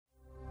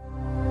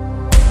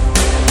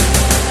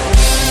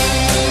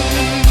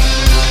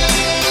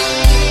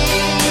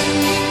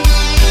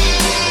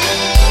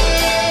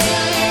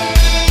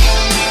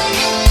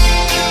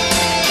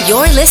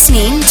You're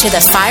listening to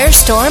the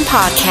Firestorm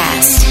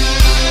Podcast.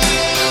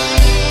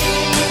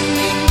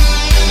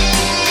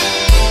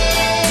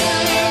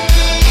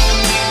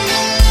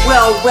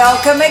 Well,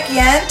 welcome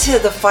again to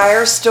the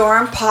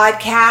Firestorm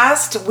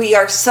Podcast. We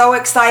are so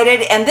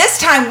excited, and this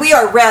time we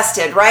are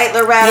rested, right,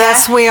 Loretta?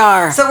 Yes, we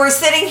are. So we're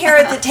sitting here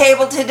at the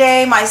table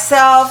today,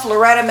 myself,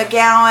 Loretta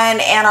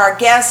McGowan, and our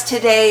guest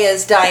today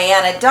is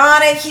Diana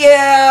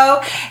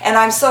Donahue, and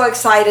I'm so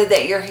excited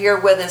that you're here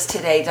with us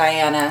today,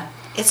 Diana.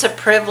 It's a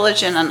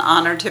privilege and an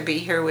honor to be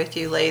here with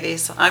you,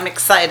 ladies. I'm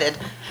excited.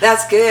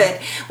 That's good.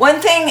 One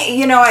thing,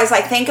 as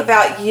I think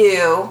about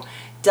you,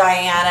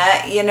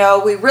 Diana,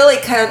 we really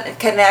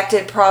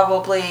connected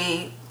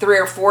probably 3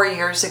 or 4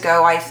 years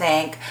ago, I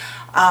think.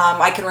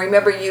 I can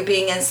remember you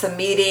being in some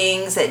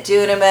meetings at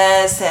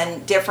Dunamis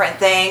and different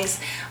things.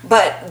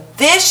 But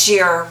this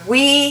year,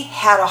 we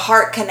had a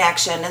heart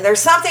connection. And there's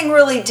something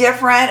really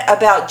different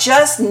about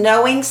just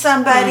knowing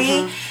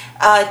somebody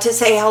to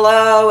say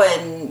hello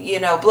and,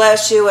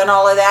 bless you and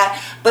all of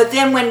that. But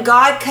then when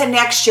God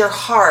connects your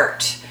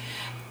heart,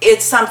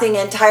 it's something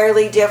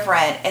entirely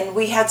different. And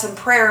we had some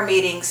prayer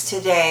meetings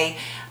today,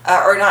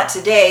 or not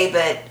today,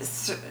 but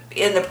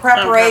in the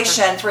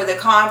preparation for the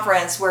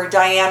conference where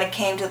Diana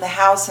came to the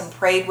house and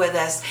prayed with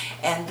us.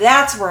 And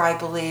that's where I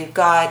believe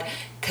God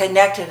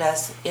connected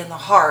us in the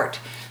heart.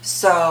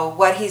 So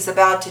what he's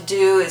about to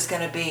do is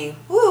going to be,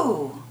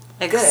 good.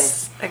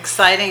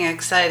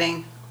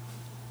 Exciting.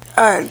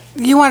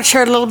 You want to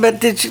share a little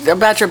bit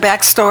about your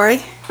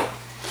backstory?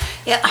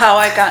 Yeah, how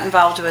I got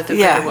involved with the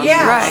Greater Women's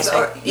Ministry.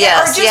 Or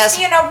just,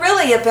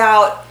 really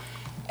about,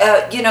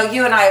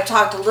 you and I have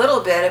talked a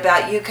little bit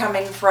about you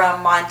coming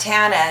from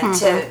Montana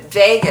to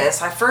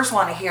Vegas. I first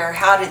want to hear,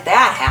 how did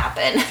that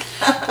happen?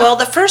 Well,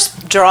 the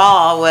first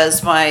draw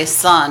was my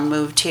son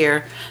moved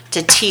here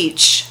to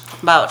teach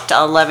about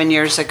 11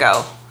 years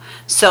ago.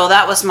 So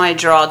that was my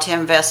draw to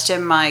invest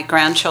in my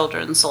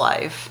grandchildren's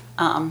life.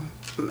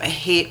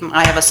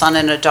 I have a son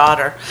and a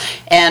daughter,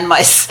 and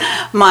my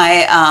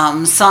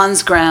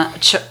son's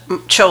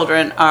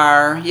grandchildren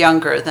are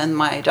younger than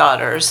my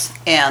daughters,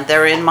 and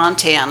they're in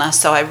Montana,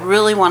 so I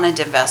really wanted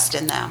to invest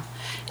in them.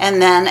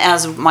 And then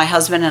as my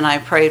husband and I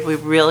prayed, we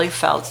really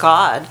felt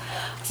God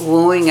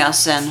wooing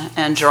us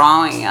and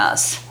drawing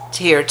us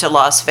here to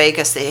Las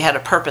Vegas. They had a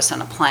purpose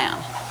and a plan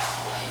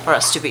for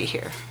us to be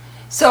here.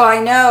 So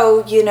I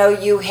know,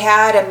 you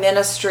had a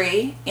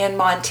ministry in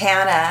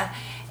Montana.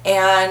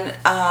 And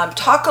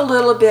talk a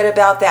little bit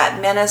about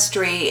that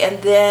ministry,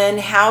 and then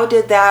how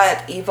did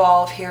that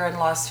evolve here in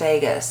Las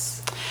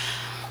Vegas?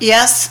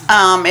 Yes,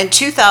 in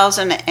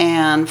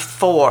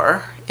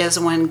 2004 is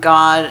when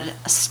God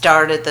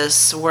started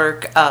this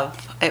work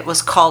it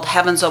was called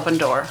Heaven's Open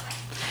Door.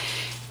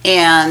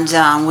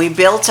 And we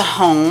built a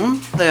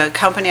home. The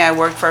company I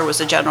worked for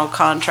was a general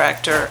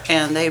contractor,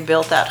 and they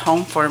built that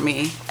home for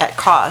me at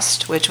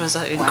cost, which was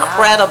an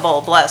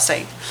incredible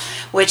blessing,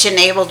 which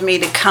enabled me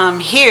to come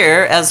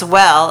here as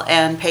well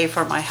and pay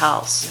for my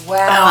house.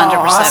 Wow.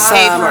 100%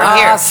 paid for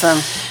here.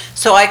 Awesome.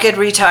 So I could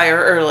retire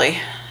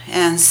early.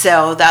 And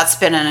so that's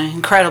been an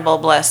incredible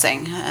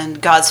blessing.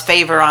 And God's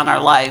favor on our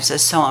lives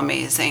is so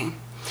amazing.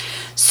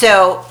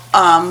 So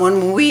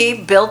when we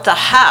built the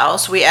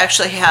house, we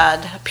actually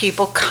had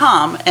people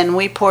come, and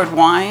we poured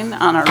wine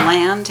on our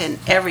land and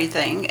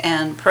everything,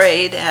 and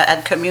prayed,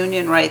 had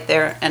communion right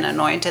there, and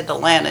anointed the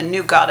land, and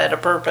knew God had a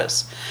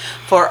purpose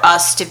for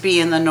us to be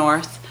in the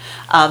north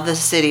of the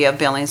city of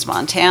Billings,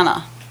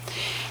 Montana.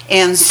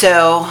 And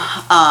so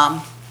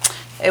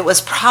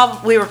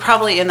we were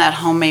probably in that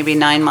home maybe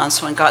 9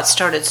 months when God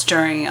started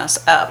stirring us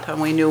up, and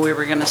we knew we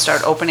were going to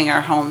start opening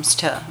our homes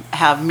to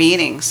have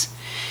meetings.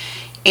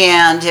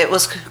 And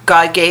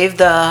God gave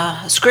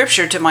the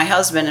scripture to my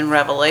husband in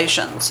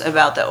Revelations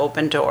about the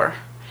open door.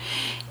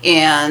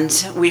 And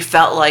we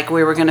felt like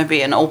we were going to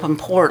be an open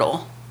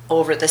portal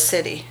over the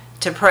city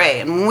to pray.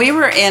 And when we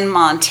were in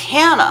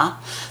Montana,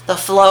 the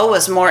flow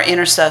was more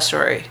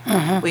intercessory.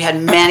 We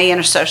had many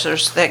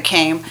intercessors that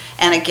came.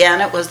 And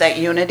again, it was that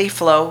unity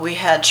flow. We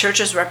had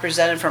churches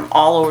represented from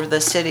all over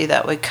the city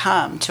that would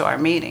come to our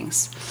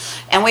meetings.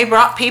 And we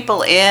brought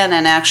people in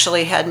and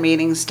actually had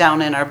meetings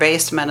down in our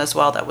basement as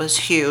well. That was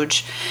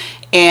huge.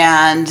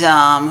 And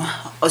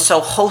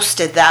so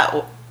hosted that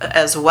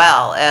as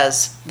well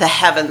as the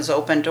Heavens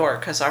Open Door,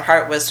 because our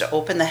heart was to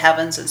open the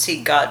heavens and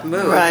see God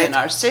move in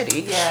our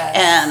city. Yes.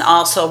 And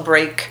also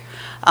break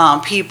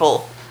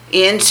people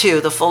into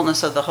the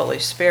fullness of the Holy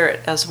Spirit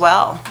as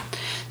well.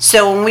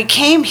 So when we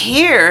came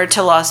here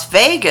to Las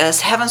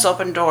Vegas, Heaven's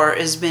Open Door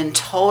has been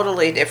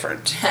totally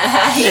different.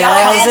 Completely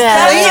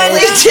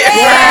different.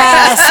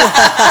 Yes.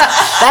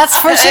 That's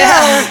for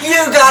sure.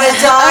 You gotta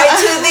die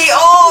to the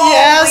old.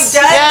 Yes,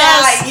 We've done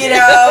that,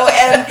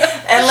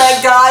 and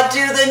let God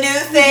do the new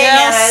thing in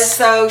us.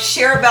 So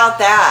share about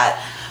that.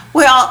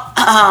 Well,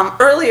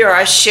 earlier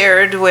I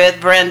shared with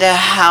Brenda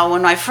how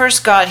when I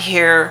first got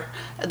here,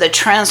 the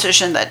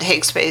transition that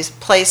takes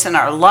place in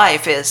our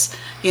life is,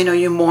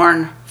 you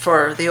mourn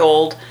for the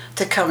old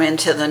to come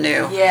into the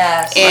new.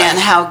 Yes. And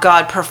how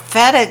God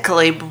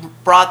prophetically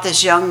brought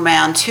this young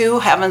man to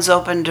Heaven's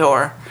Open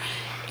Door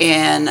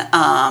in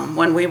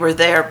when we were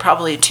there,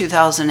 probably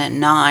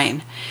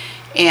 2009.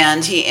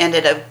 And he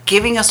ended up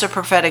giving us a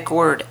prophetic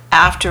word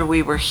after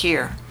we were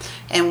here.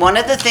 And one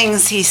of the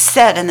things he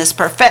said in this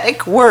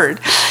prophetic word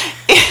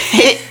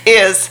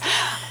is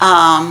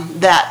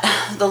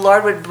that the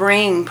Lord would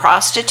bring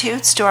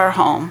prostitutes to our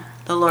home.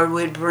 The Lord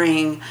would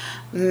bring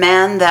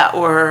men that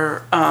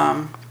were,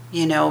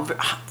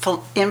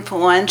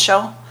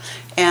 influential,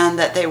 and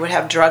that they would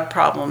have drug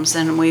problems,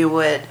 and we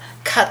would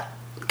cut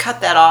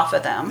that off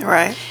of them.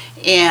 Right.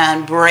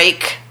 And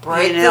break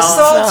the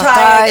soul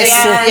tie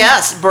again.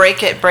 Yes,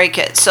 break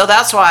it. So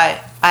that's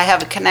why I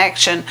have a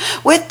connection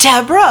with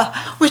Deborah,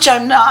 which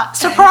I'm not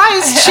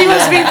surprised. She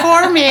was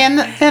before me in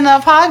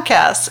a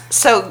podcast.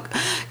 So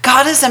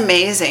God is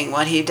amazing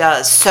what he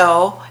does.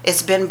 So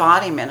it's been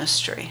body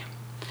ministry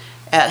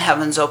at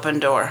Heaven's Open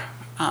Door.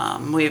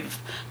 We've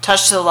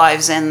touched the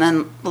lives, and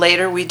then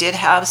later we did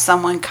have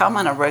someone come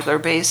on a regular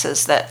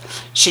basis that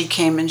she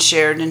came and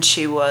shared, and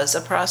she was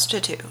a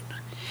prostitute.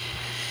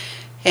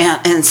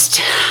 And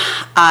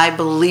I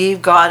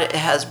believe God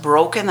has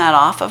broken that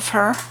off of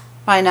her.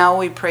 By now,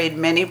 we prayed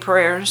many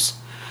prayers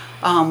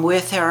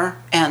with her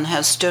and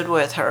has stood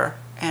with her.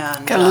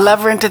 And Gotta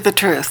love her into the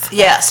truth.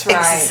 Yes, That's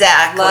right.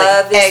 exactly.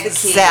 Love is the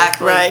key.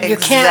 Exactly. Right. You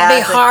can't be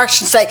harsh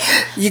and say,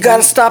 you got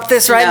to stop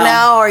this right No.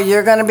 now or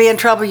you're going to be in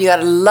trouble. You got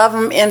to love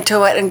them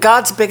into it. And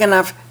God's big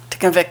enough to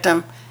convict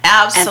them.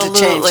 Absolutely. And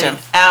to change him.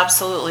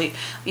 Absolutely.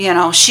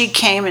 She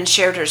came and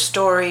shared her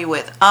story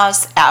with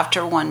us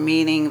after one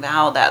meeting,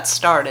 how that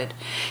started,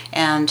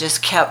 and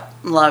just kept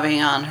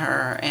loving on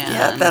her. And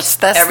Yeah,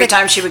 that's every the-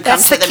 time she would come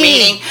that's to the the key.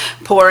 meeting,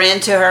 pour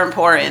into her and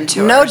pour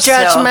into her. No So-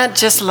 judgment,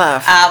 just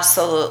love.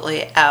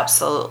 Absolutely.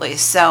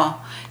 So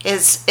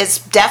it's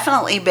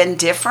definitely been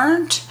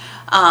different.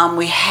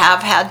 We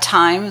have had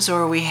times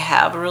where we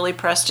have really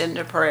pressed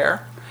into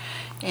prayer,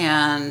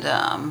 and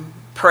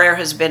prayer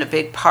has been a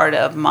big part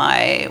of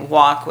my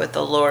walk with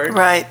the Lord.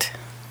 Right.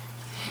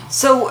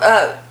 So,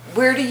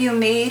 where do you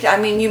meet? I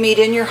mean, you meet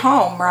in your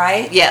home,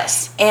 right?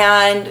 Yes.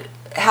 And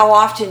how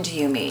often do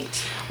you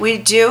meet? We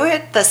do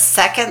it the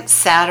second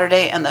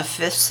Saturday and the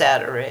fifth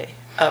Saturday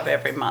of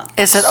every month.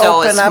 Is it so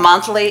open it's up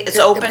monthly. It's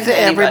open to to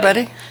anybody.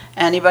 everybody?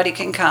 Anybody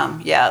can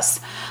come, yes.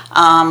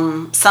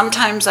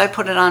 Sometimes I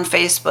put it on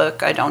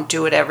Facebook. I don't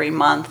do it every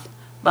month,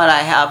 but I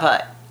have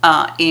a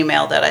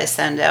email that I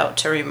send out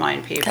to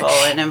remind people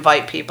and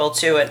invite people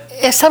to it.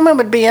 If someone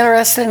would be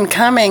interested in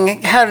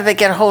coming, how do they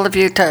get a hold of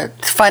you to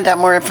find out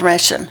more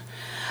information?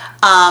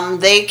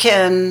 They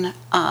can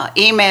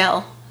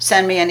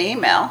send me an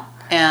email,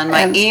 and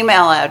my And-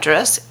 email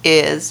address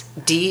is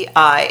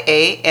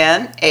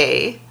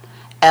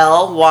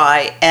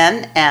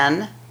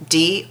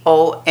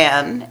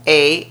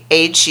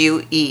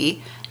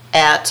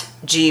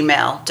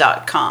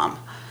dianlynnDonahue@gmail.com.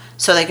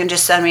 So they can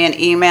just send me an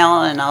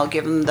email, and I'll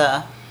give them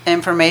the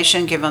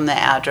information, give them the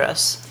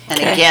address, and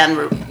Okay.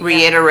 again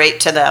reiterate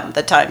to them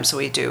the times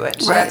we do it.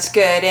 Right. That's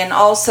good. And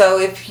also,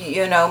 if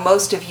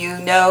most of you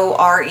know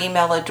our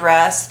email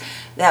address,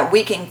 that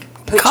we can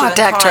put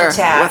Contact you in her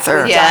contact with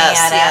her. Yes,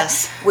 Diana,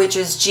 yes. which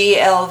is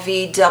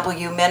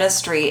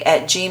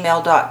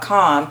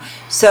glvwministry@gmail.com.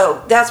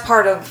 So that's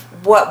part of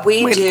what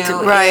we do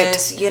right.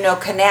 is,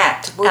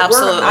 connect.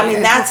 Absolutely.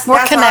 That's We're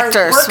that's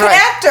connectors, we're right.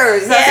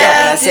 connectors. That's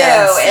Yes, what we do.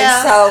 yes. And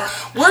Yeah. so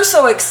we're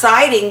so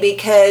exciting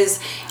because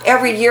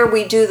every year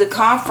we do the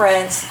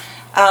conference.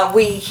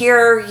 We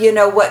hear,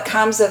 what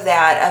comes of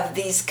that, of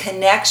these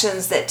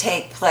connections that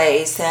take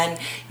place, and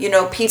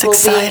people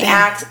being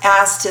exciting.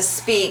 asked to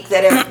speak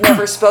that have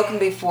never spoken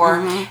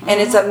before, and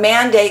it's a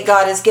mandate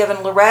God has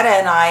given Loretta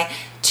and I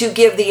to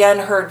give the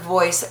unheard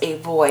voice a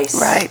voice.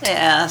 Right.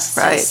 Yes.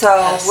 Right.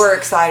 So we're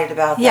excited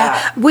about Yeah,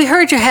 that. we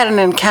heard you had an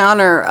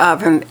encounter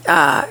of an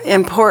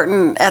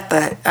important at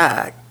the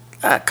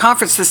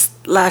conference this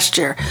last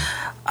year.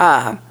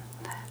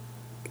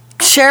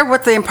 Share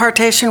what the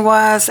impartation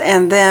was,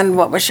 and then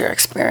what was your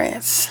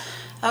experience?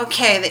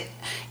 Okay,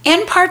 the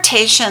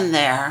impartation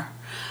there.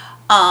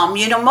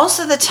 Most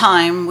of the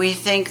time we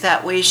think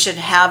that we should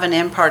have an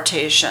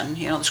impartation.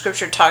 The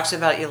scripture talks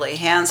about you lay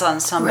hands on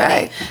somebody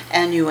Right.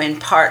 and you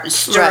impart and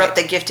stir Right. up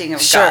the gifting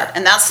of Sure. God.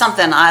 And that's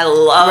something I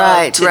love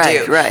Right, to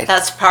right, do. right.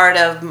 That's part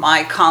of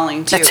my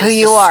calling too. That's who is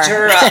you to are.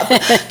 Stir up,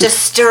 to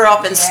stir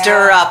up and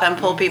stir Yeah. up and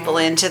pull people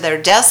into their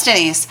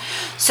destinies.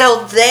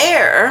 So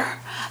there,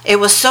 it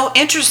was so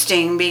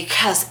interesting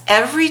because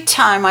every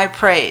time I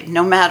prayed,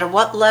 no matter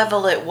what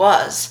level it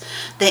was,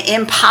 the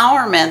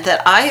empowerment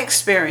that I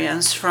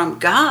experienced from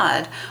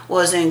God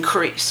was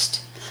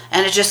increased.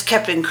 And it just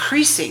kept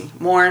increasing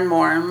more and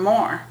more and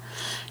more.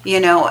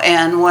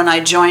 And when I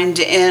joined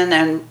in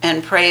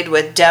and prayed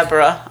with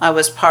Deborah, I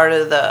was part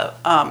of the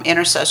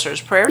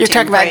intercessors prayer You're team.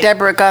 talking about Prayed-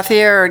 Deborah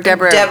Gauthier or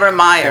Deborah? Deborah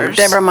Myers.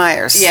 Deborah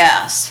Myers.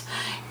 Yes.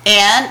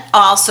 And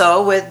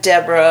also with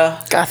Deborah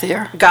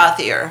Gauthier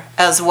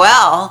as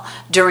well.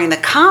 During the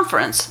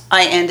conference,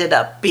 I ended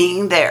up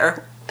being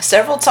there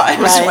several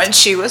times Right. when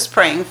she was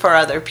praying for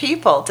other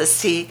people to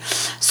see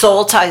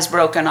soul ties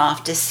broken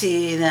off, to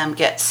see them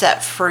get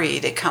set free,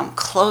 to come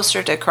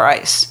closer to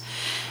Christ.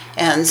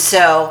 And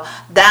so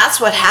that's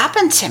what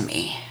happened to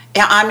me.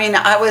 Yeah, I mean,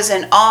 I was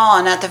in awe,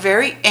 and at the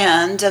very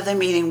end of the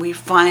meeting, we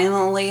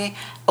finally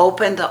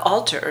opened the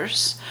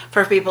altars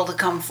for people to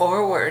come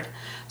forward.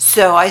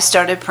 So I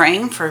started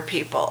praying for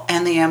people,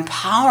 and the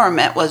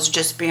empowerment was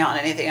just beyond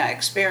anything I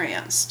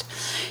experienced.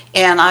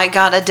 And I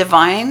got a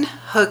divine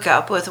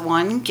hookup with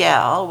one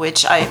gal,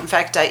 which in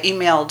fact, I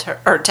emailed her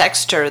or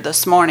texted her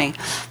this morning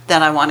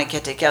that I want to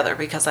get together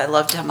because I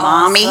loved her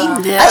mommy.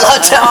 Awesome. Yeah. I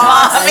loved her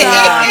mommy.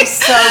 Yeah,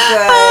 so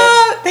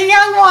good. The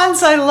young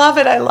ones, I love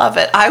it. I love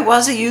it. I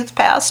was a youth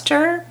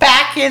pastor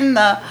back in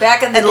the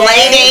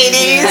late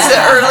days.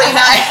 80s, early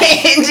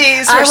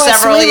 90s for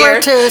several we were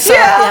years. too, so,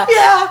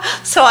 yeah.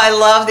 So I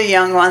love the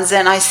young ones,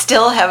 and I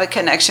still have a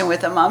connection with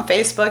them on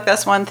Facebook.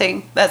 That's one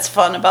thing that's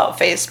fun about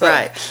Facebook.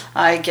 Right.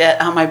 I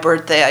get on my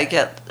birthday, I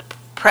get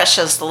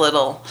precious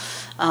little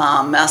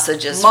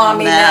messages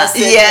Mommy from that.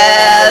 messages.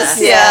 Yes,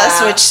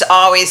 Yeah. which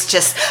always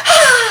just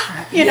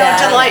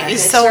delight you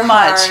It's so your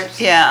much. heart.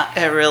 Yeah,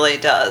 it really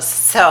does.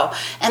 So,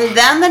 and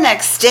then the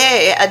next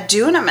day at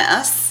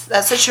Dunamis,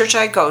 that's the church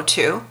I go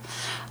to.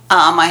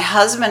 My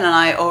husband and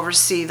I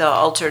oversee the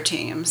altar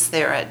teams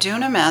there at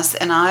Dunamis,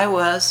 and I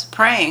was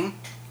praying,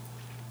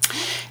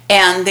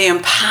 and the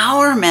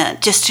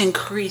empowerment just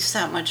increased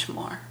that much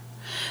more.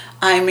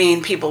 I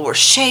mean, people were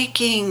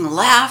shaking,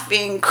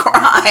 laughing,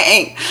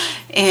 crying,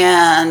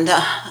 and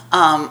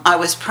I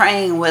was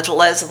praying with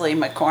Leslie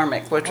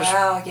McCormick, which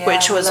Wow, yeah,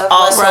 was love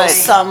also Leslie.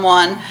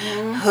 someone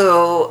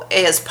who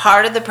is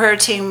part of the prayer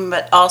team,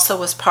 but also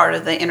was part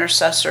of the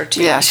intercessor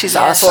team. Yeah, she's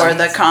Yes. awesome. For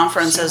the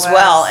conference She as was.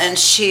 well, and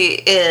she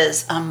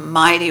is a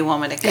mighty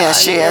woman of God. Yeah,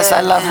 she is.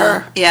 I love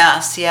her.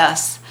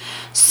 Yes.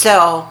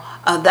 So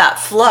that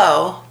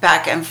flow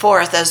back and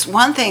forth is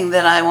one thing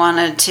that I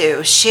wanted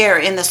to share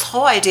in this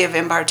whole idea of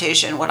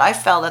impartation. What I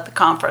felt at the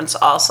conference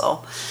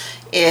also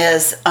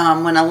is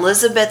when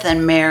Elizabeth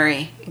and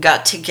Mary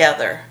got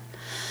together,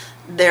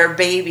 their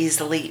babies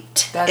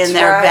leaped That's in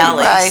their right.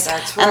 bellies. Right.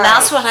 That's And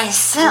that's right. what I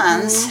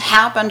sense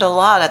happened a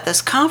lot at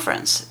this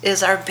conference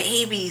is our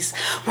babies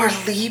were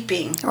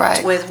leaping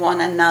Right. with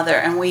one another,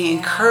 and we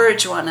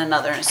encourage one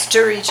another and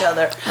stir each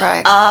other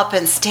Right. up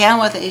and stand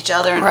with each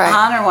other and Right.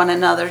 honor one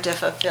another to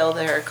fulfill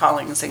their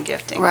callings and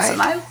giftings. Right.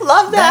 And I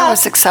love that. That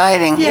was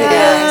exciting.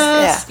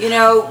 Yes. Yeah. You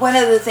know, one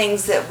of the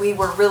things that we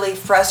were really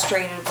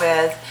frustrated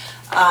with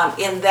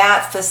in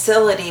that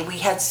facility, we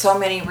had so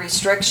many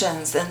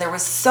restrictions, and there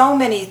was so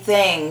many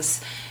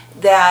things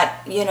that,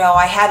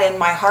 I had in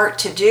my heart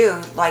to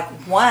do. Like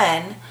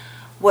one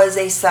was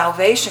a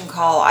salvation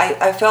call.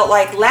 I felt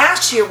like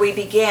last year we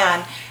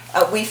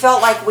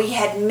felt like we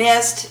had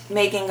missed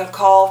making a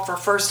call for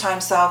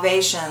first-time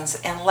salvations,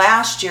 and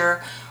last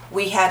year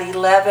we had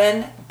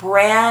 11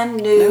 brand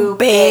new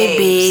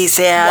Babies.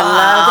 Yeah, I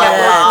love that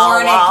it. were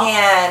born Wow.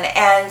 again,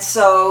 and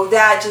so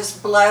that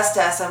just blessed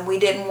us, and we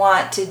didn't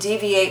want to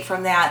deviate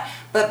from that.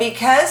 But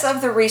because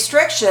of the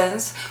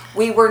restrictions,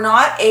 we were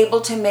not able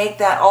to make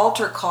that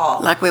altar call.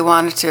 Like we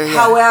wanted to. Yeah.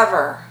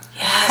 However,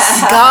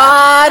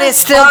 God is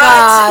still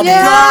God.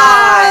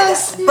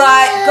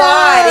 But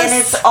God, and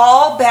it's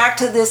all back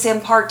to this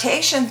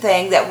impartation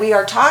thing that we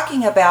are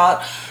talking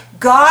about.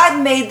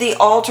 God made the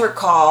altar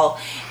call,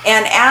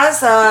 and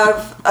as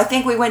of, I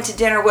think we went to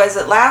dinner, was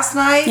it last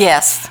night?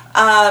 Yes.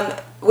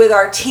 With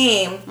our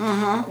team,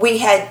 we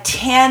had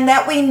 10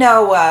 that we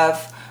know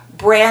of,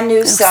 brand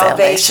new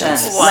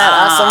salvations. Isn't that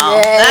awesome?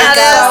 Yay, That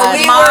God.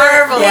 is We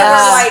marvelous.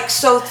 were like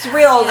so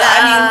thrilled.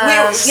 I mean,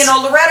 Yes.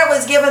 Loretta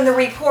was given the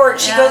report.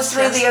 She goes Yes,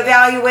 through yes. the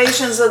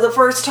evaluations of the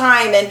first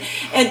time,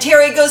 and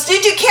Terry goes,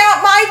 "Did you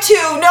count my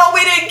two?" "No,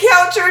 we didn't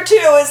count your two."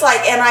 It's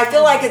like, and I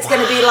feel like it's going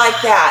to be like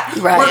that.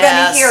 Right. We're going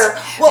Yes. to hear,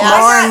 well, More I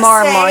got and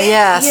more and more, saved,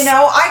 yes.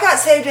 I got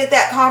saved at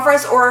that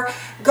conference, or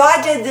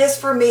God did this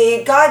for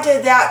me, God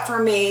did that for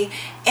me.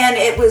 And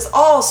it was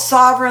all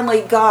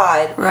sovereignly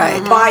God,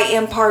 Right. by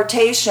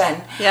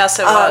impartation. Yes,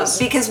 it was.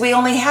 Because we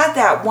only had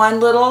that one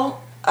little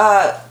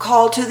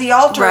call to the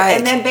altar, Right.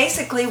 and then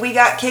basically we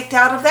got kicked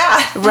out of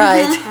that.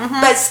 Right.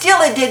 But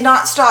still, it did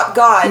not stop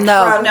God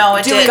No. from No,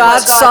 it doing didn't. what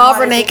God's God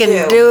sovereign. wanted He to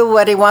can do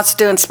what he wants to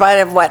do in spite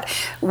of what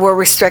we're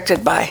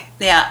restricted by.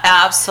 Yeah,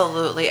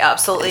 absolutely. I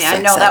So know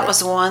that excited.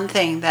 was one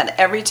thing that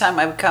every time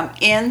I would come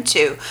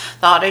into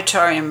the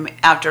auditorium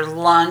after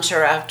lunch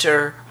or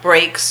after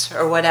breaks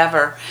or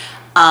whatever,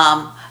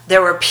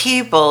 there were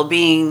people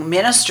being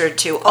ministered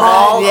to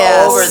all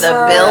yes. over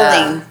the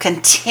building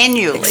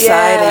continually.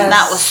 Exciting. And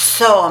that was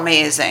so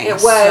amazing. It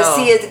was. So-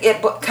 See,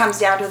 it comes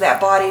down to that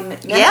body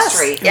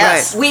ministry.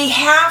 yes. We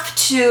have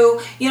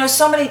to,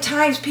 so many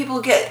times people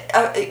get,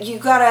 you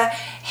got to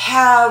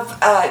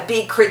have,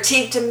 be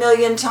critiqued a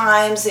million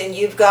times, and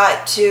you've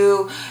got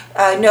to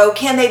know,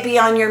 can they be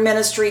on your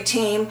ministry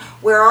team?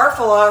 Where our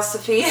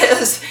philosophy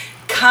is,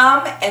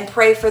 come and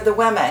pray for the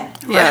women.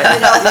 Right.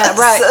 Yeah,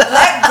 right.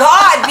 Let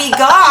God be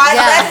God.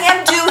 Yeah. Let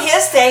him do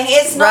his thing.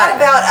 It's not Right.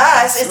 about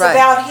us. It's Right.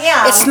 about him.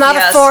 It's not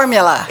Yes. a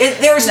formula.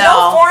 There's no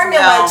No,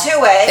 formula no.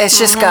 to it. It's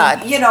just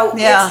God.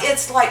 Yeah.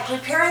 It's like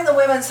preparing the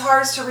women's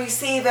hearts to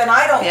receive, and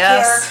I don't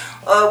Yes.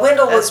 care.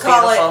 Wendell That's would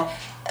call beautiful.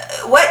 it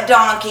what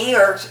donkey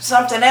or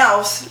something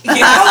else, you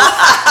know,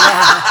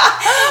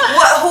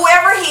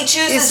 whoever he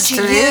chooses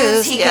to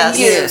use, he can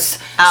use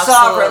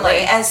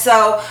sovereignly. And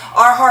so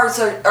our hearts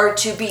are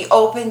to be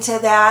open to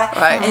that,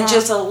 and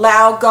just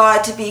allow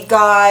God to be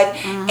God,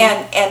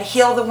 and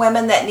heal the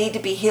women that need to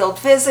be healed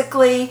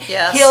physically,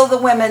 heal the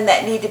women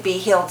that need to be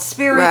healed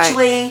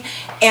spiritually.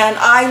 And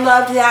I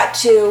loved that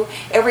too.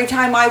 Every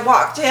time I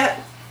walked in,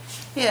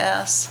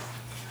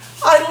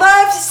 I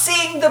loved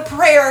seeing the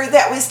prayer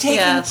that was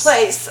taking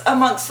place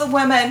amongst the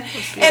women.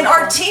 And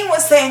our team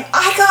was saying,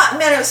 I got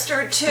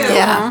ministered to.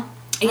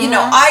 You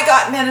know, I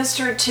got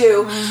ministered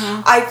to.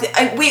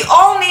 We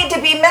all need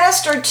to be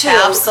ministered to.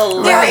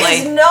 Absolutely. There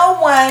is no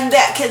one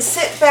that can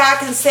sit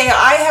back and say,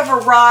 I have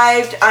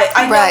arrived.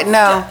 I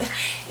know,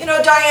 you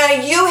know,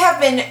 Diana, you have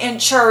been in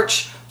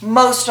church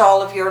most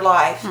all of your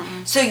life.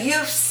 So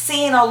you've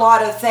seen a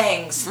lot of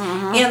things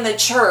in the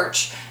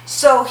church.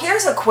 So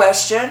here's a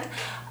question.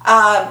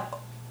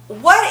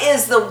 What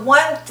is the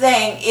one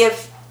thing,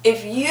 if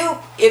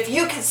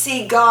you could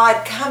see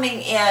God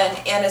coming in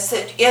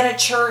a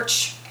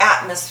church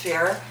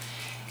atmosphere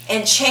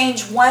and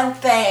change one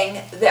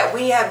thing that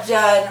we have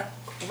done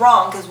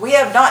wrong, because we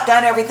have not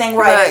done everything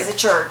right as a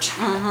church,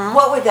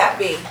 what would that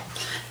be?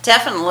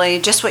 Definitely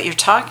just what you're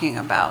talking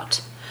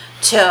about,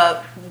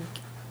 to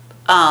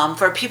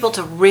for people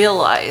to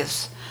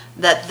realize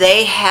that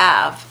they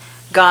have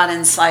God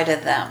inside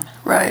of them.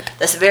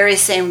 This very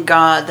same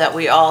God that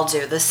we all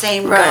do, the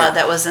same God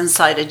that was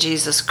inside of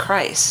Jesus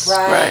Christ.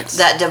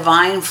 That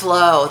divine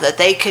flow, that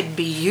they could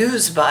be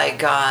used by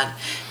God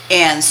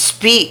and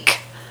speak,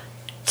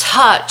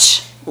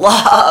 touch,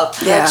 love,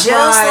 just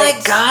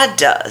like God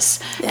does,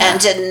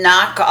 and to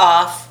knock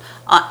off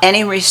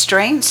any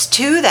restraints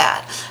to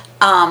that.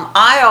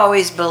 I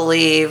always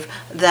believe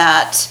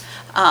that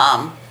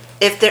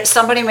if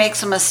somebody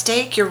makes a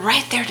mistake, you're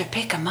right there to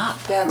pick them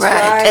up. That's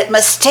right.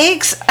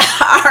 Mistakes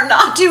are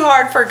not too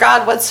hard for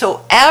God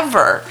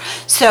whatsoever.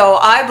 So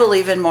I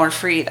believe in more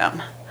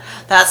freedom.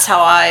 That's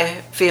how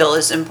I feel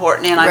is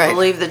important. And I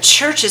believe the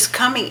church is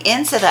coming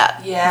into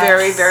that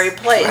very, very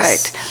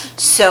place.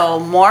 So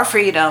more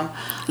freedom.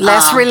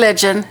 Less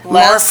religion,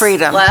 more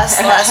freedom.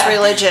 Less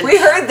religion. We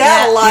heard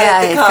that a lot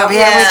at the conference.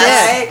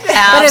 We did.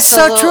 But it's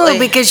so true,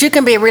 because you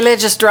can be a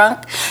religious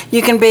drunk.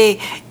 You can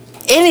be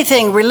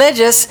anything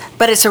religious,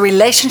 but it's a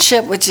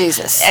relationship with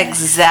Jesus.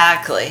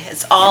 Exactly.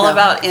 It's all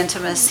about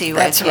intimacy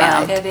with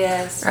Him. It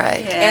is. Yeah.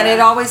 And it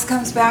always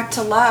comes back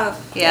to love.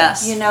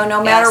 You know,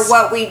 no matter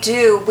what we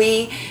do,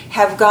 we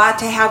have got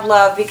to have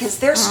love, because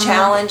there's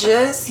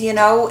challenges, you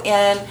know,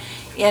 in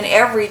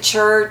every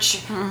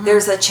church.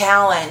 There's a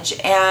challenge,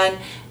 and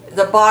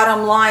the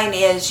bottom line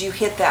is you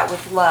hit that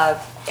with love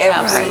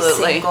every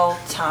single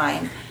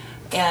time.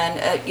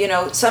 And you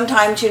know,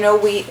 sometimes, you know,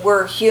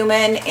 we're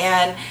human.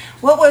 And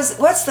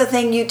what's the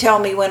thing you tell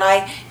me when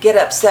I get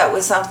upset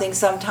with something?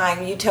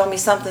 Sometime you tell me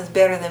something's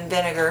better than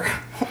vinegar.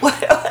 What's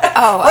that?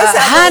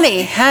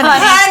 Honey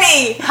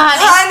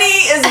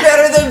is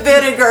better than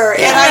vinegar.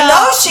 And I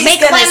know she's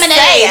Make gonna lemonade.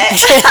 say it.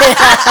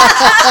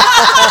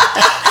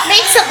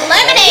 Make some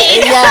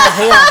lemonade.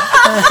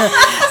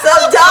 So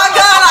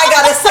doggone, I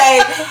gotta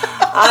say,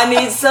 I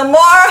need some more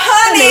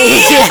honey.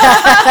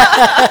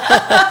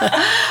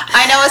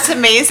 I know, it's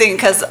amazing,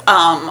 because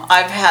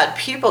I've had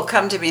people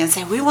come to me and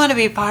say, we want to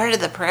be part of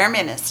the prayer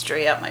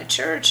ministry at my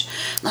church.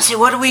 And I'll say,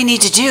 what do we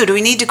need to do? Do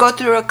we need to go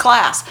through a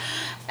class?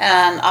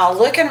 And I'll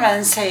look at them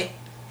and say,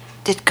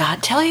 did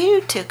God tell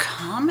you to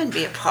come and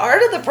be a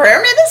part of the prayer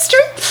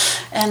ministry?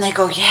 And they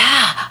go,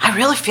 yeah, I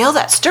really feel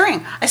that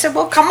stirring. I said,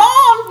 well, come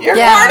on, you're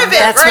part of it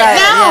now.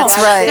 That's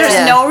right.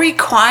 There's no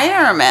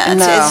requirement.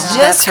 No, it's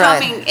just that's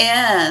coming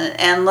in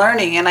and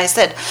learning. And I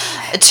said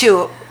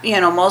to,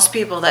 you know, most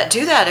people that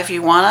do that, if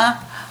you want to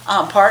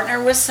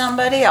partner with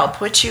somebody, I'll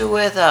put you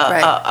with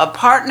a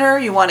partner.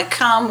 You want to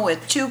come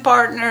with two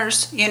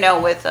partners, you know,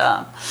 with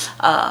a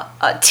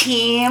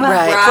team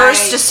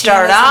first to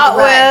start out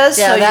with,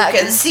 so you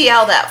can see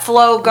how that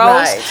flow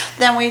goes.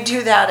 Then we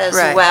do that as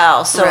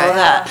well, so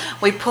that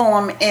we pull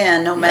them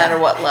in no matter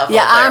what level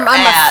they're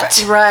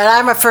at.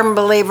 I'm a firm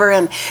believer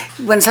in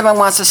when someone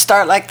wants to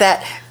start like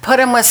that, put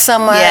them with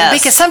someone,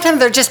 because sometimes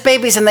they're just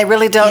babies and they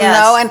really don't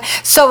know, and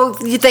so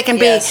they can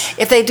be,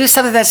 if they do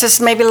something that's just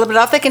maybe a little bit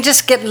off, they can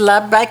just get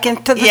loved back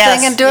into the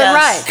thing and do it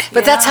right.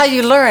 But that's how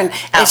you learn.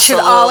 It should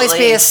always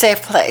be a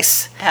safe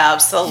place.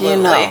 Absolutely. You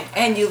know.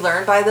 And you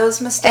learn by those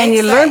mistakes. And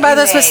you learn by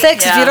those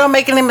mistakes. If you don't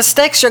make any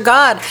mistakes, you're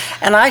God.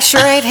 And I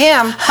sure ain't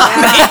him. You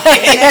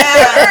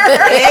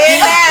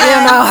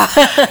know.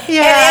 And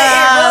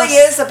it really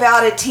is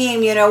about a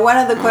team. You know, one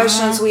of the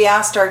questions we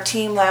asked our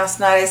team last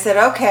night, I said,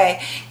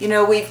 okay, you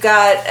know, we've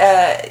got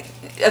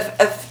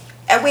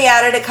we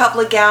added a couple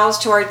of gals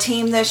to our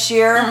team this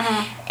year,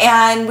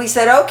 and we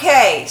said,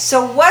 okay,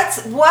 so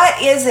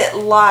what is it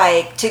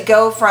like to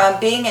go from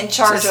being in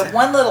charge of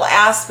one little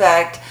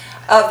aspect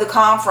of the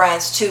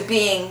conference to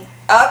being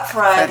up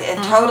front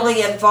and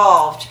totally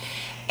involved?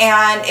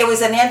 And it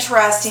was an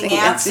interesting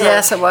answer.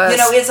 Yes, it was.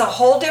 It's a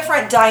whole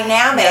different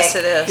dynamic. Yes,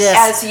 it is.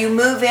 As you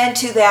move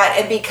into that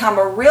and become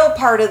a real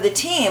part of the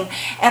team.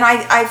 And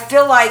I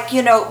feel like,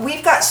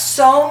 we've got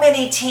so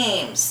many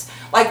teams.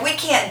 Like, we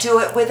can't do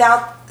it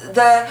without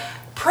the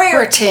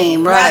prayer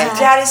team, right?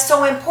 That is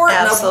so important.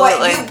 Absolutely. Of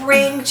what you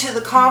bring to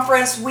the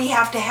conference, we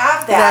have to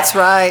have that. That's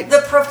right.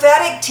 The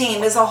prophetic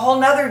team is a whole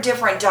nother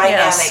different dynamic.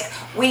 Yes.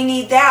 We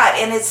need that.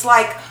 And it's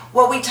like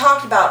what we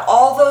talked about,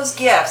 all those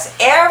gifts.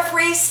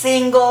 Every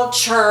single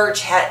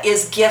church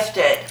is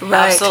gifted.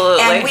 Right.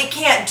 Absolutely. And we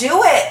can't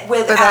do it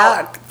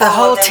without the all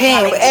whole of them team,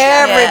 coming together.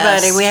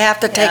 everybody. Yes. We have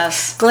to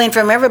Yes. glean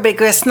from everybody,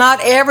 because not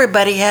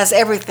everybody has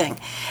everything.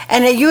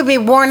 And you would be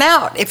worn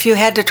out if you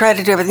had to try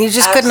to do everything. You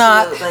just could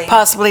not Absolutely.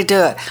 possibly do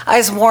it. I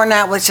was worn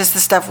out with just the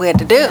stuff we had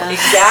to do.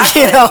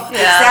 Exactly. Exactly.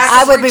 Yeah.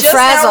 I would We're be just now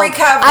frazzled.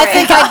 recovering. I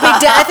think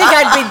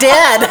I'd be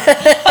dead.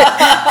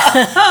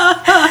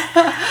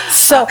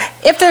 So,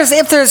 if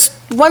there's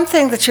one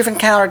thing that you've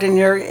encountered in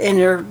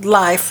your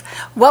life,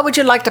 what would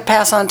you like to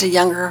pass on to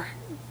younger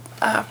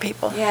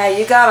people? Yeah,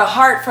 you got a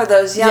heart for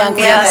those young women.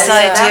 Yes,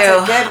 I That's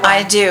do. a good one.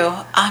 I do.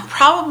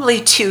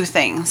 Probably two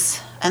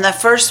things. And the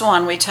first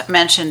one, we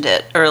mentioned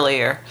it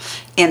earlier,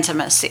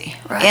 intimacy.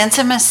 Right.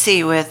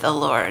 Intimacy with the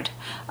Lord.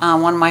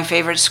 One of my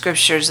favorite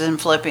scriptures in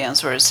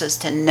Philippians, where it says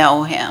to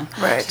know Him.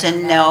 Right. To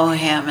know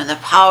Him and the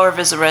power of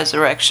His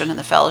resurrection and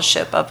the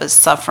fellowship of His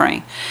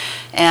suffering.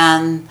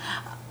 And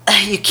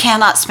you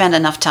cannot spend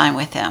enough time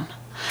with Him.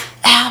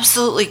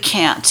 Absolutely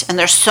can't. And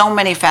there's so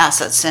many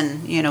facets,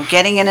 and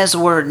getting in His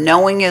Word,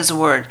 knowing His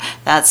Word,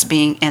 that's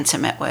being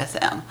intimate with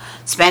Him.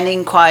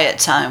 Spending quiet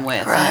time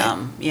with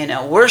Him,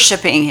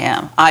 worshiping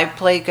Him. I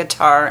play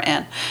guitar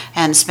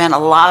and spend a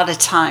lot of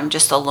time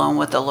just alone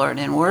with the Lord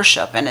in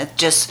worship, and it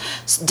just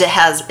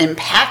has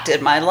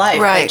impacted my life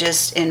by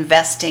just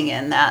investing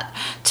in that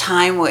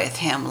time with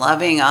Him,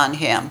 loving on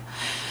Him.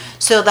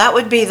 So that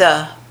would be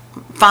the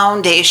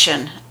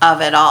foundation of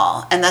it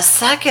all. And the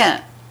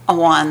second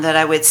one that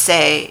I would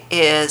say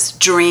is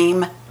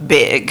dream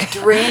big.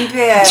 Dream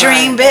big.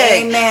 Dream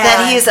big. Amen.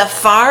 That He's a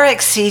far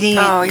exceeding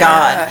God.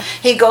 yeah.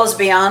 He goes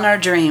beyond our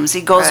dreams.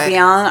 He goes Right.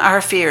 beyond our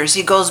fears.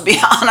 He goes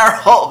beyond our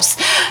hopes.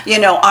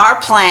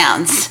 Our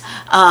plans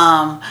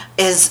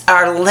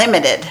are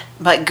limited,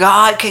 but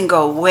God can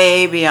go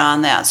way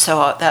beyond that.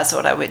 So that's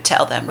what I would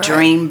tell them. Right.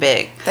 Dream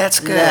big. That's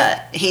good.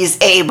 That He's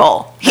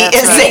able. He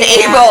That's is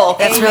right. able.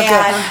 That's real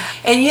good.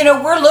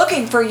 And we're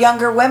looking for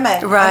younger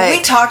women. Right. And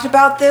we talked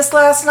about this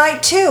last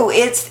night too.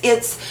 It's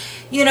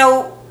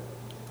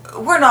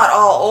we're not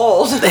all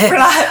old. And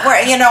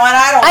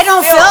I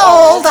don't feel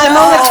old. I'm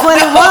only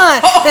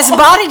 21. This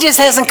body just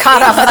hasn't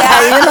caught up with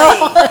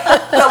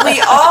that, But we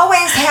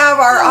always have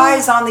our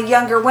eyes on the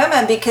younger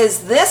women,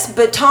 because this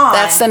baton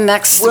That's the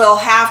next will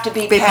have to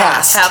be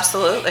passed.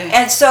 Absolutely.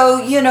 And so,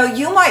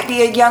 you might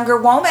be a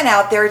younger woman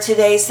out there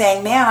today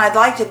saying, man, I'd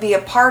like to be a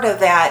part of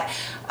that.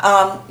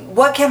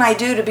 What can I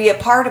do to be a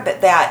part of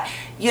that?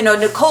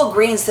 Nicole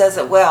Green says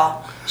it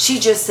well. She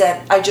just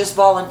said, I just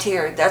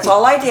volunteered. That's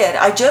all I did.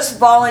 I just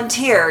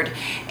volunteered.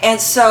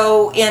 And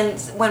so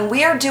when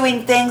we are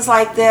doing things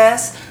like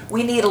this,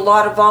 we need a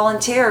lot of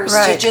volunteers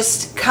to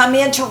just come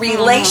into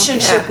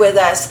relationship with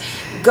us.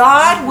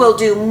 God will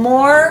do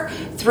more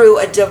through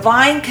a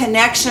divine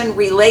connection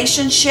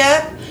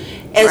relationship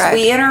as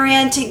we enter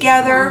in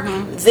together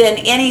than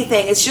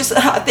anything. It's just,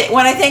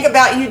 when I think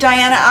about you,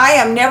 Diana, I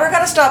am never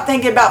going to stop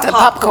thinking about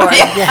popcorn.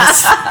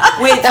 Yes.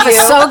 With That was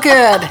you. so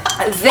good.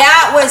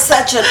 That was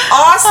such an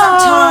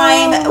awesome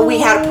time. We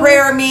had a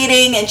prayer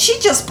meeting, and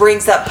she just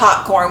brings up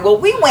popcorn. Well,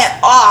 we went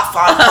off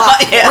on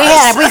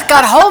popcorn. We've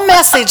got a whole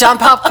message on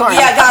popcorn.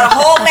 Yeah, I got a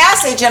whole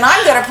message, and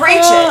I'm going to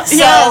preach it.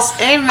 So Yes,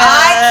 amen.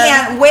 I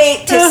can't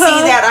wait to see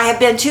that. I have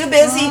been too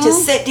busy to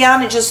sit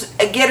down and just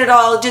get it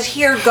all, just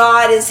hear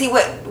God and see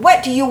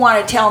what do you want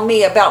to tell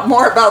me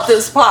more about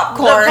this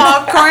popcorn? The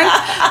popcorn.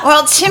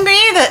 Well, to me,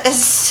 that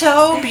is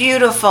so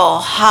beautiful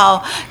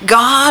how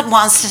God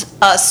wants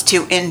us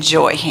to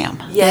enjoy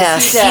Him.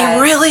 Yes, He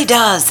really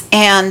does.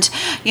 And,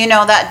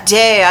 that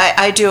day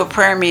I do a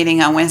prayer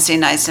meeting on Wednesday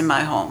nights in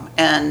my home,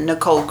 and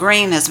Nicole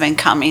Green has been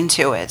coming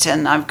to it,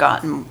 and I've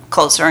gotten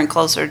closer and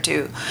closer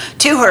to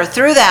her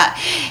through that.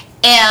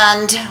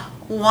 And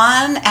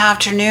one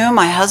afternoon,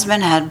 my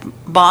husband had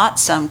bought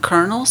some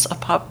kernels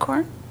of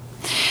popcorn.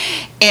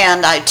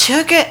 And I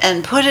took it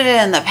and put it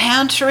in the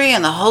pantry,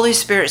 and the Holy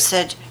Spirit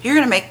said, you're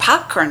going to make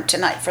popcorn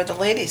tonight for the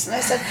ladies. And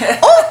I said,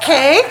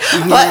 okay.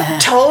 But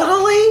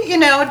totally,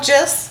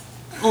 just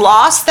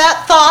lost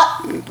that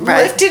thought,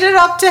 lifted it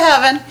up to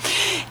heaven.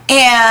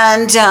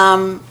 And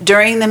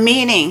during the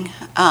meeting,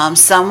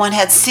 someone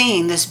had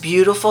seen this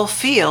beautiful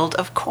field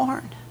of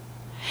corn.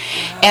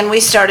 And we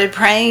started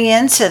praying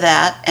into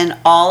that, and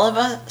all of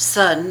a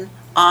sudden,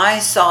 I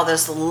saw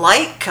this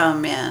light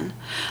come in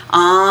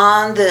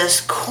on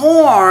this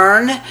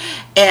corn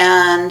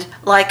and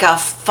like a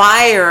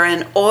fire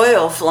and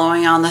oil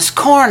flowing on this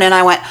corn. And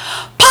I went,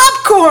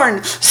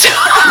 popcorn! So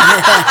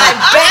I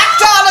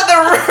backed out of the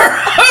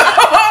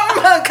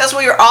room because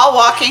we were all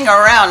walking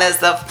around as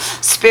the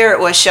Spirit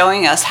was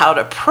showing us how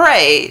to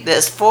pray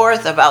this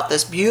forth about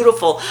this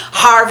beautiful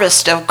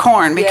harvest of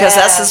corn, because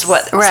this is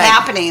what's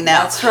happening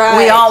now. That's right.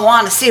 We all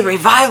want to see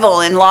revival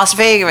in Las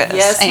Vegas.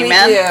 Yes,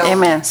 Amen. we do.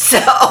 Amen.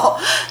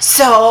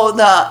 So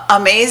the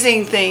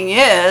amazing thing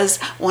is,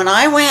 when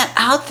I went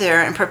out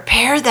there and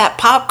prepared that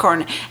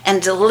popcorn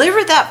and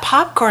delivered that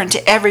popcorn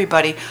to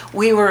everybody,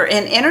 we were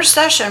in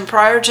intercession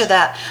prior to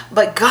that,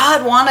 but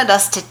God wanted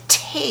us to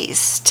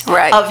taste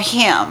of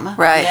Him.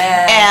 Right.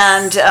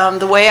 Yes. And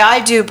the way I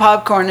do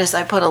popcorn is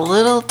I put a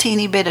little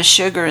teeny bit of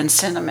sugar and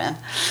cinnamon.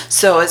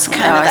 So it's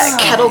kind of that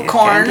kettle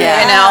corn,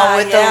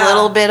 with a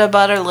little bit of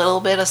butter, a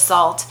little bit of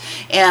salt.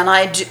 And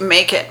I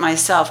make it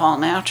myself all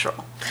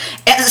natural.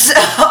 And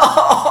so,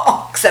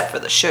 except for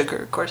the sugar,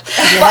 of course.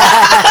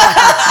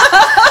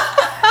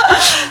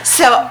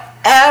 So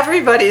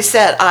everybody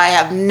said, I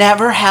have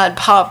never had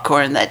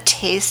popcorn that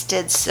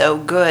tasted so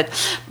good.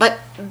 But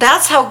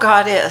that's how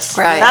God is.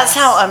 Right. That's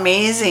how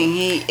amazing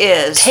He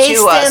is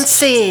Taste to us. and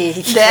see.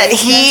 That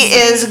He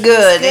is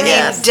good. And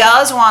He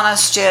does want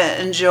us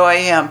to enjoy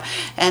Him.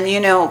 And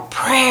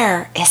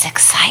prayer is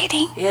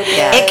exciting. It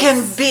is. It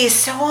can be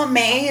so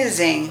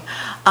amazing.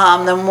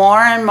 The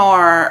more and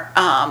more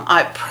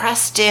I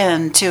pressed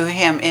into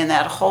Him in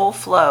that whole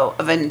flow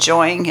of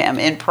enjoying Him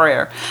in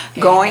prayer,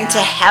 going to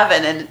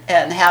heaven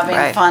and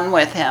having fun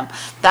with Him.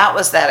 That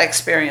was that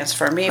experience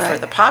for me for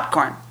the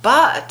popcorn.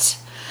 But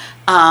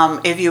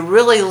if you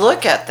really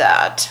look at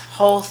that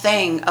whole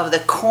thing of the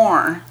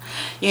corn,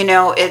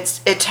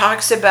 it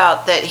talks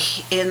about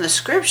that in the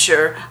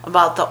scripture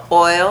about the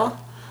oil,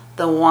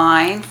 the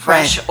wine,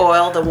 fresh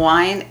oil, the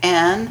wine,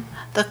 and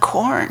the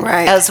corn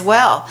as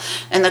well.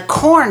 And the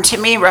corn to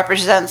me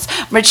represents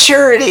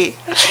maturity.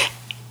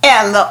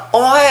 And the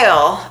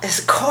oil is,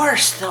 of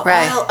course, the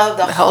oil of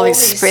the Holy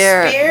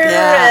Spirit.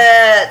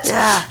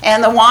 Yeah.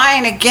 And the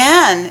wine,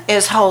 again,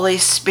 is Holy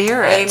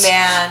Spirit.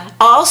 Amen.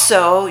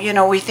 Also,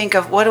 we think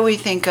of, what do we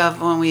think of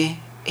when we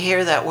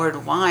hear that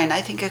word wine?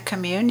 I think of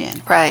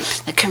communion. Right.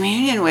 The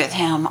communion with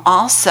Him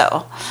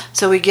also.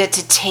 So we get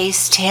to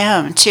taste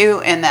Him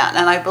too in that.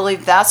 And I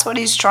believe that's what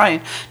He's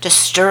trying to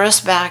stir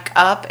us back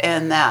up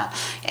in that.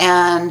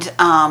 And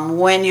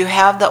when you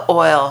have the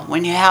oil,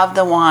 when you have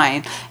the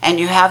wine, and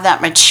you have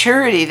that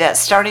maturity that's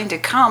starting to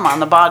come on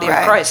the body of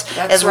Christ,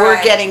 as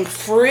we're getting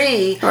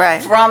free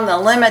from the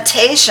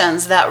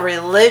limitations that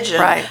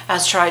religion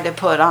has tried to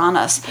put on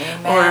us,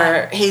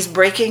 where He's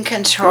breaking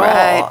control.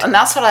 And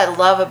that's what I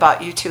love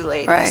about you two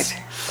ladies.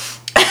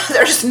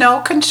 There's no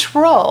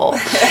control in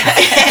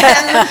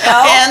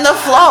the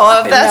flow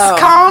of this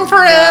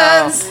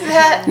conference.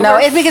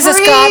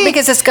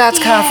 Because it's God's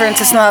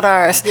conference. It's not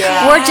ours.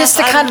 Yeah. We're just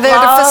kind of there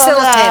to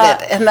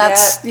facilitate it, and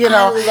that's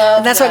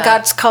that's what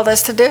God's called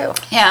us to do.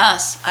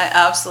 Yes, I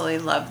absolutely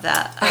love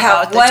that. I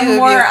have one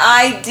more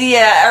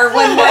idea or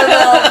one more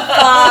little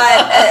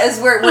thought as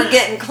we're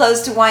getting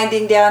close to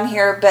winding down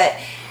here, but.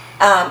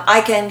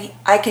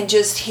 I can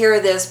just hear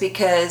this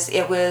because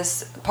it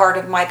was part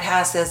of my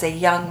past as a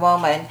young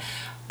woman.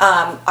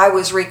 I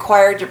was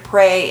required to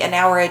pray an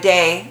hour a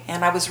day,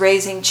 and I was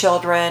raising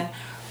children,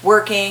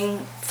 working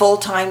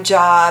full-time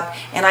job,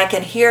 and I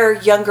can hear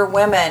younger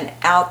women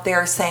out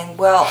there saying,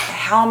 well,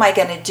 how am I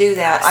going to do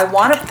that? I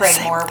want to pray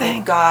more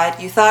with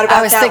God. You thought about that,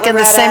 I was thinking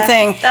Loretta? the same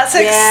thing. That's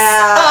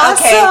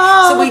awesome. Okay,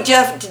 so we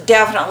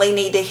definitely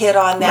need to hit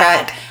on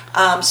that.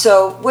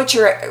 So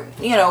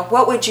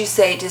what would you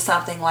say to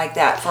something like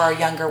that for our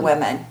younger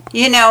women?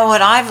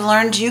 What I've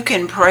learned, you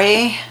can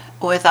pray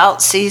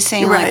without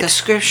ceasing, like the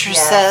scripture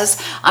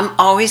says. I'm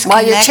always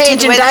connected while you're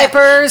changing with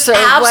diapers or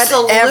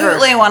absolutely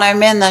whatever. When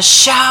I'm in the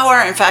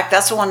shower. In fact,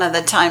 that's one of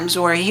the times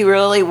where He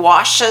really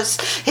washes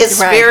His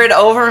Spirit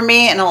over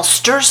me, and He'll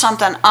stir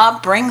something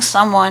up, bring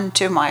someone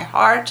to my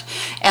heart,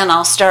 and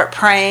I'll start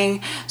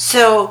praying.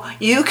 So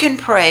you can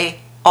pray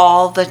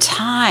all the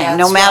time,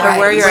 no matter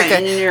where you're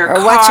in your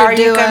car, what you're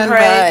doing, you can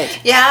pray.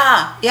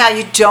 Yeah,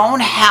 you don't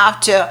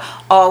have to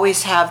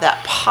always have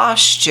that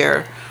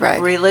posture,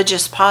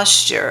 religious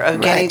posture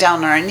of getting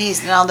down on our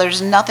knees. Now,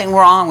 there's nothing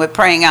wrong with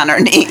praying on our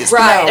knees.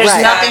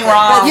 There's nothing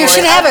wrong. But you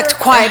should have a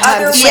quiet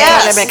time. You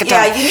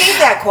need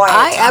that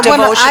quiet time.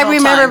 I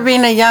remember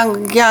being a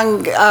young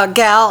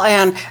gal,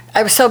 and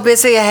I was so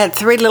busy. I had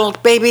 3 little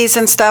babies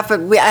and stuff, but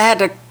I had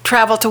to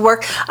travel to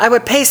work. I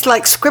would paste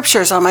like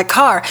scriptures on my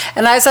car,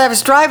 and as I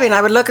was driving,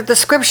 I would look at the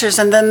scriptures,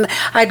 and then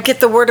I'd get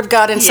the Word of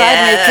God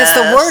inside me, because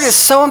the Word is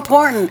so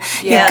important.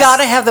 You've got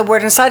to have the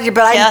Word inside you.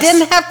 But I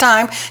didn't have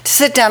time to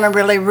sit down and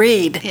really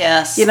read,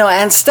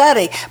 and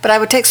study. But I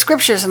would take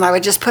scriptures and I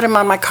would just put them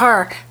on my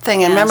car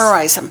thing and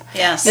memorize them.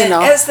 That's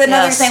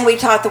another thing we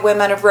taught the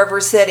women of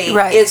River City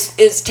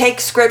is take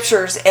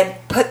scriptures and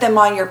put them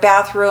on your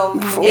bathroom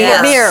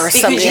mirror,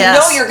 because you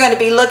know you're going to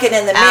be looking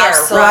in the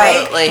mirror,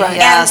 right?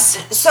 Yes.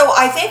 And so so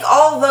I think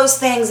all of those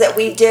things that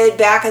we did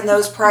back in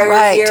those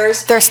prior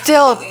years, they're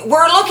still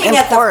we're looking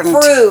important.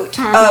 at the fruit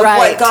of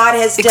what God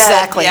has done.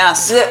 Exactly.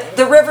 Yes.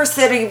 The River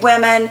City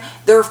women,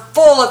 they're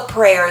full of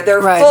prayer.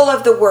 They're full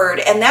of the Word,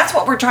 and that's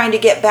what we're trying to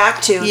get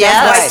back to.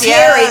 That's why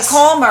Terry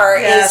Colmer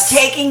is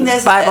taking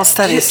this Bible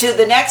studies to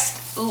the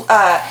next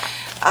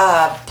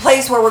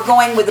place where we're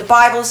going with the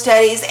Bible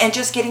studies and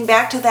just getting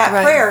back to that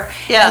prayer.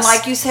 Yes. And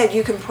like you said,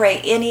 you can pray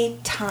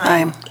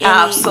anytime,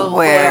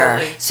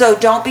 Absolutely. So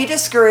don't be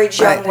discouraged,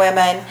 young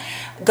women.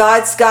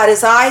 God's got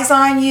his eyes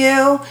on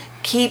you.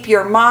 Keep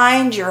your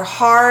mind, your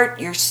heart,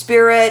 your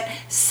spirit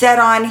set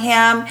on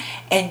him,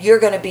 and you're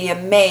going to be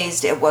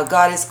amazed at what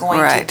God is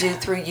going to do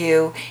through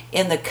you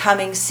in the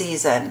coming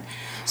season.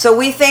 So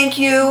we thank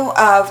you,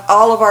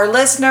 all of our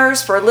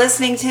listeners, for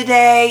listening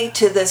today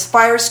to this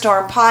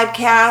Firestorm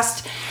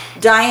podcast.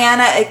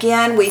 Diana,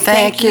 again, we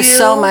thank you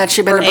so much.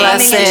 You've been a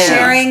blessing. And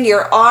sharing.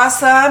 You're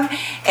awesome.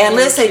 And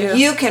listen,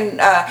 you can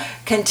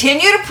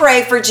continue to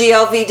pray for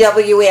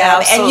GLVWM.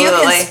 Absolutely. And you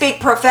can speak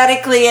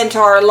prophetically into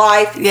our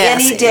life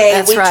any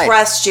day. We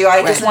trust you.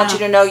 I just want you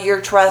to know you're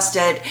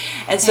trusted.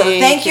 And so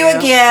thank you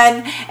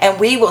again. And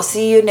we will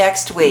see you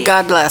next week.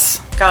 God bless.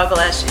 God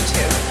bless you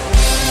too.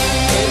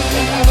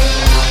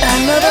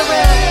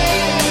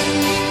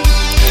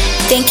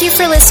 Thank you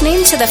for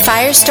listening to the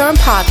Firestorm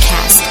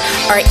Podcast.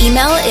 Our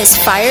email is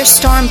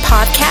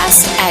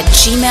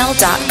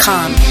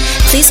firestormpodcast@gmail.com.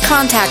 Please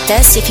contact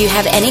us if you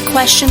have any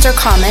questions or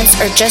comments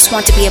or just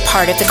want to be a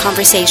part of the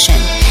conversation.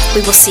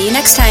 We will see you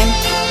next time.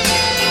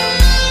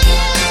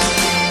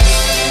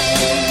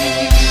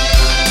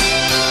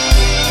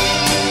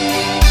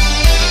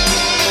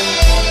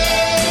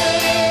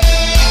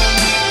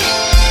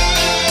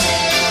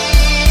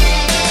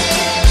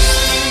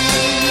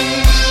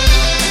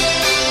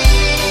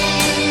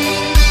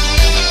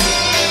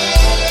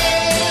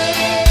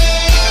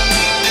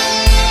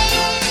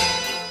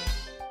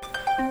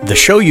 The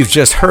show you've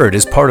just heard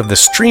is part of the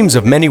Streams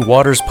of Many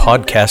Waters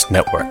podcast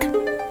network.